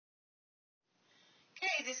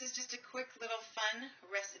Hey, this is just a quick little fun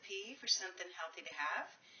recipe for something healthy to have.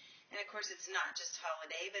 And of course it's not just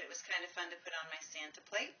holiday, but it was kind of fun to put on my Santa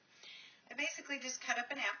plate. I basically just cut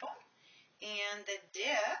up an apple, and the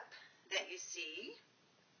dip that you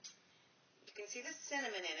can see the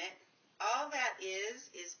cinnamon in it. All that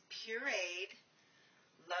is pureed,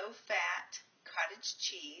 low-fat cottage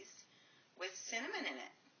cheese with cinnamon in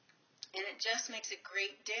it. And it just makes a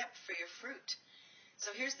great dip for your fruit. So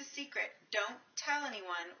here's the secret. Don't tell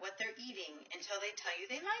anyone what they're eating until they tell you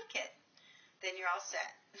they like it. Then you're all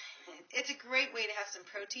set. It's a great way to have some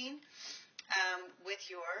protein with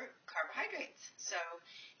your carbohydrates. So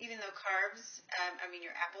even though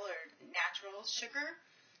your apple are natural sugar,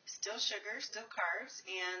 still carbs,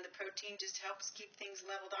 and the protein just helps keep things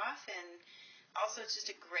leveled off. And also it's just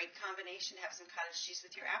a great combination to have some cottage cheese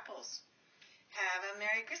with your apples. Have a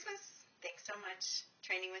Merry Christmas. Thanks so much.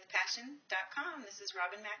 TrainingWithPassion.com. This is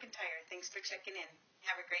Robin McIntyre. Thanks for checking in.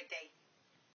 Have a great day.